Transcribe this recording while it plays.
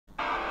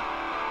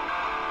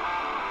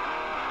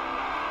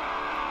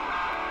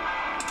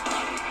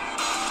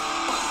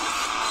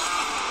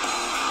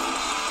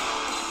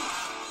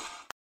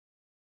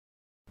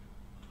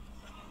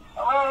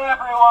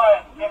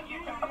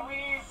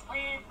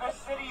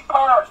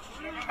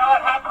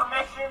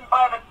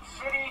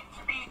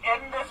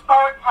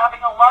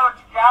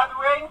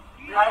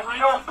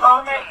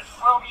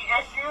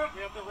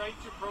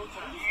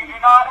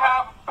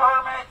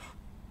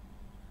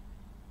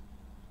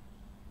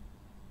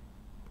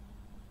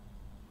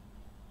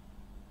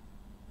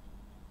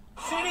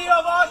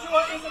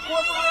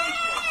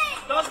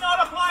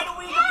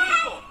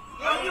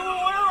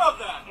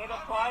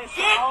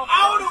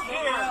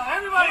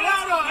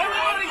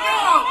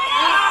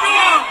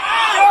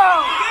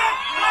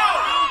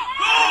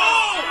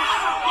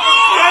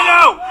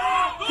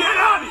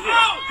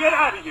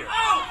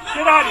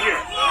out of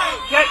here.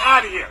 Get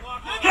out of here.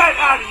 Get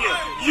out of here.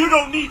 You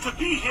don't need to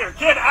be here.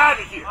 Get out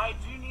of here. I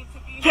do need to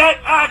be here.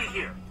 Get out of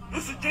here.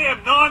 This is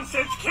damn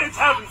nonsense. Kids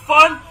having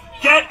fun.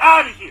 Get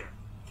out of here.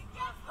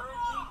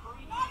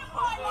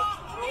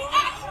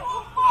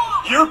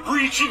 You're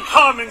breaching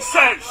common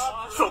sense.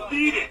 So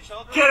beat it.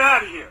 Get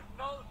out of here.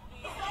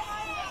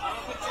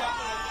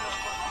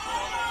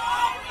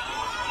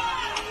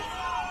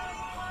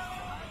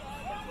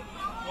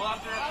 We'll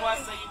have to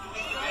request that you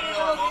delete the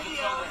video of all the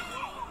children.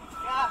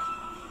 Yeah.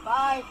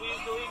 Bye. Please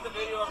delete the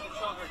video of the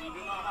children. You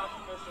do not have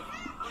permission.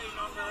 Please,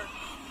 number.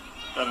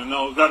 Gotta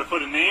know, gotta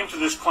put a name to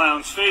this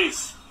clown's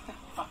face.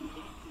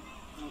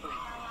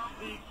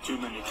 Too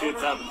many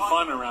kids having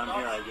fun around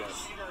here, I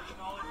guess.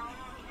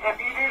 If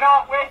you do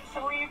not wish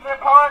to leave the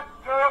park,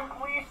 Durham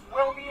police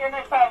will be in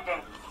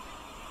attendance.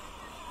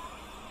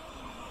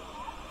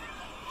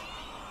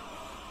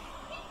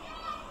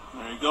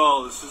 There you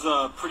go. This is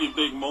a pretty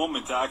big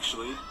moment,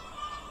 actually.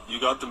 You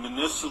got the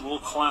municipal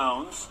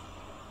clowns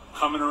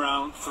coming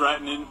around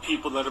threatening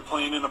people that are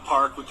playing in a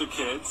park with their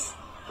kids,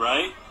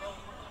 right?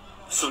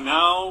 So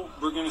now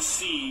we're going to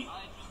see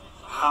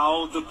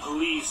how the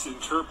police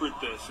interpret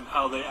this and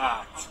how they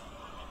act.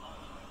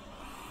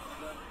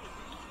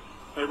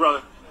 Hey,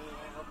 brother.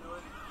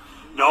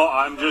 No,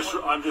 I'm just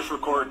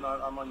recording.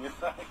 I'm on your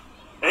side.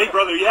 Hey,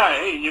 brother. Yeah.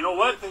 Hey, you know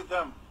what?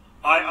 Them.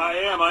 I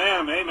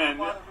am. Hey, man.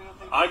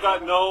 I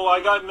got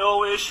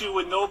no issue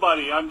with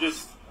nobody. I'm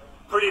just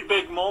pretty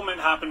big moment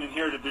happening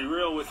here, to be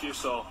real with you.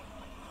 So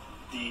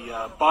the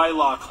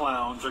bylaw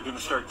clowns are going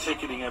to start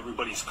ticketing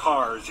everybody's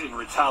cars in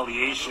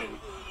retaliation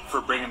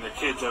for bringing their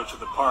kids out to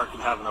the park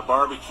and having a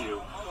barbecue.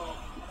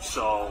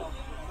 So,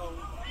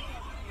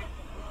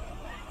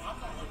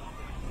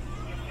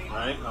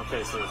 right?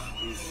 Okay, so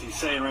he's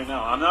saying right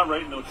now, I'm not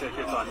writing no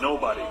tickets on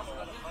nobody.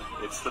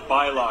 It's the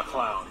bylaw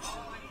clowns.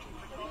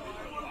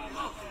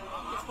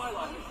 It's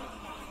bylaw.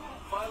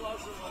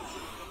 Bylaws are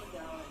coming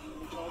down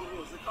and we all the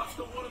rules. The cops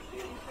don't want to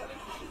be.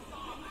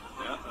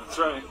 Yeah, that's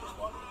right.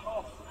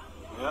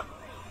 Yeah.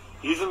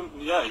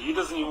 He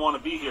doesn't even want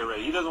to be here,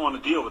 right? He doesn't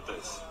want to deal with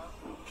this.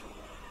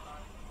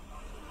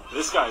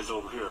 This guy's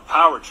over here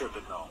power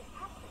tripping though.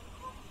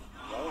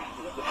 Well,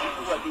 the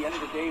people at the end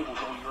of the day will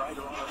go, you're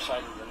either on our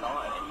side or you're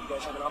not. And you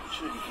guys have an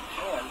opportunity, if you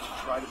can,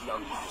 to try to be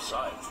on people's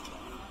side.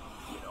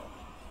 You know.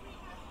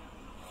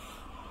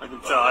 I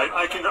can tell.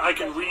 I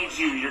can read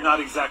you. You're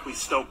not exactly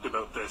stoked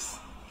about this.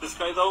 This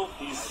guy though,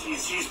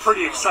 he's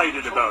pretty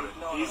excited about it.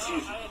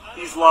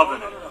 He's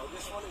loving it.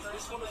 This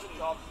one is a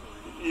job.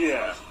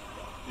 Yeah.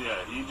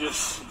 He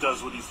just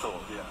does what he's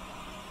told. Yeah.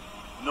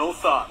 No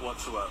thought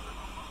whatsoever.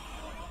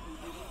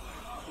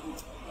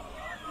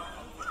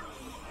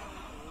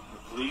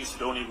 The police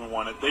don't even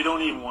want it. They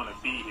don't even want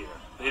to be here.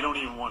 They don't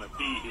even want to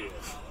be here.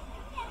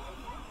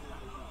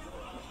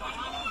 We're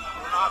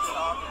not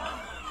stopping.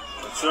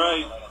 That's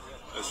right.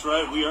 That's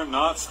right. We are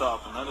not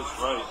stopping. That is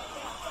right.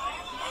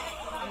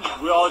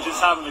 We're all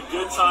just having a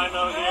good time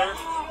out here.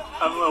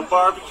 Having a little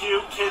barbecue.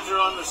 Kids are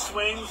on the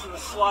swings and the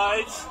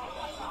slides.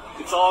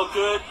 It's all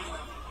good.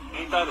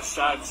 Ain't that a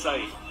sad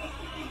sight?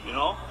 You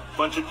know?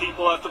 Bunch of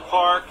people at the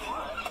park.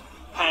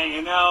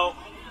 Hanging out.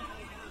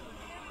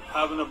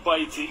 Having a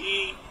bite to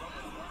eat.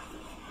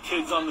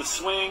 Kids on the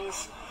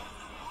swings.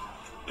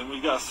 And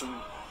we got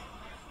some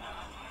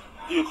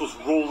vehicles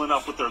rolling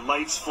up with their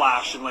lights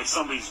flashing like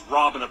somebody's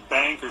robbing a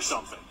bank or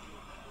something.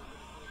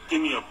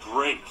 Give me a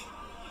break.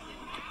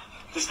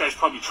 This guy's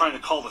probably trying to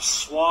call the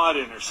SWAT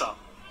in or something.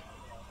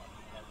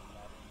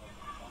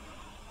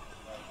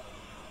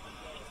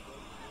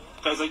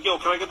 Guy's like, yo,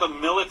 can I get the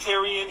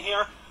military in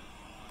here?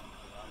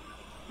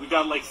 We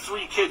got like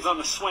 3 kids on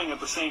the swing at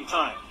the same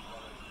time.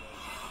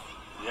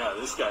 Yeah,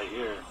 this guy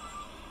here.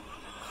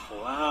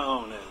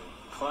 Clowning.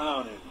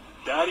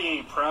 Daddy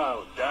ain't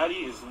proud. Daddy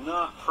is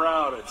not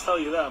proud. I tell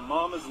you that.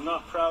 Mom is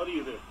not proud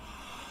either.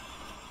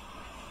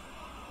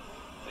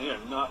 They are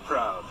not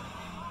proud.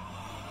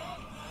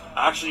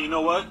 Actually, you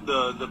know what?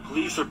 The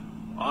police are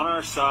on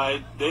our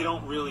side. They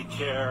don't really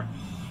care.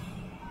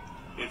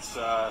 It's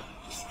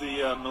just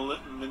the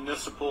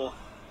municipal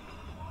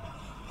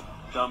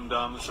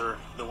dum-dums are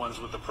the ones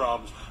with the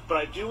problems. But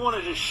I do want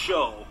to just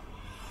show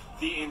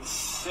the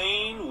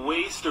insane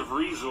waste of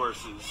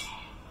resources.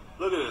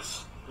 Look at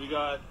this. We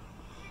got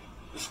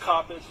this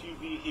cop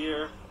SUV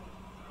here,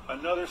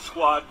 another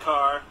squad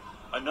car,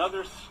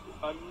 another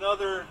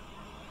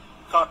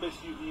cop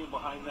SUV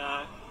behind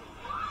that,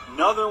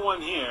 another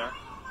one here.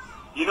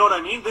 You know what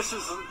I mean? This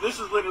is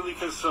literally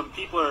because some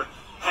people are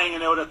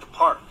hanging out at the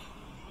park.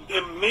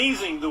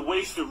 Amazing the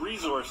waste of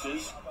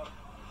resources.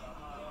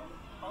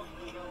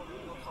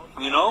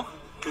 You know?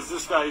 Because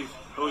this guy,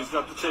 he's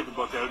got the ticket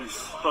book out. He's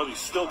probably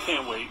still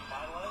can't wait.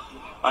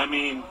 I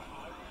mean,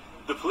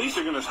 the police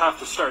are going to have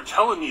to start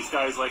telling these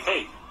guys, like,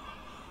 hey,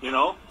 you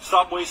know,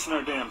 stop wasting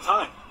our damn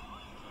time.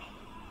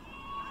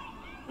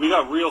 We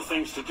got real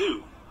things to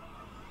do.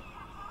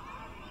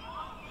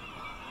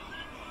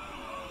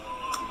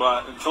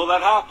 But until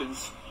that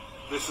happens,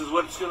 this is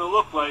what it's going to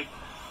look like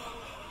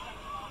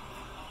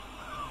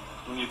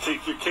when you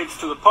take your kids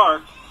to the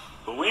park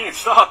But we ain't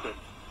stopping.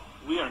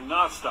 We are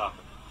not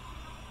stopping.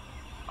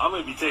 I'm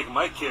going to be taking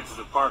my kids to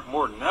the park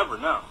more than ever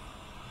now.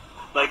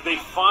 Like, they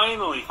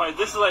finally,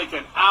 this is like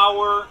an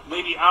hour,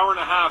 maybe hour and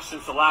a half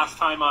since the last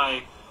time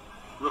I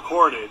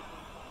recorded.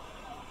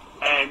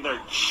 And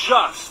they're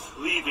just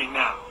leaving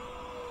now.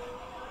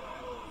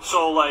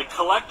 So, like,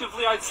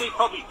 collectively, I'd say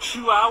probably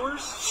 2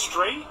 hours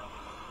straight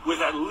with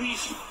at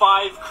least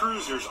 5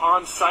 cruisers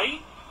on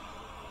site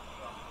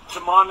to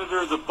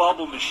monitor the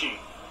bubble machine.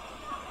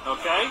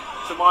 Okay?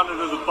 To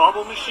monitor the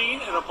bubble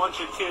machine and a bunch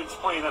of kids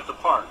playing at the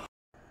park.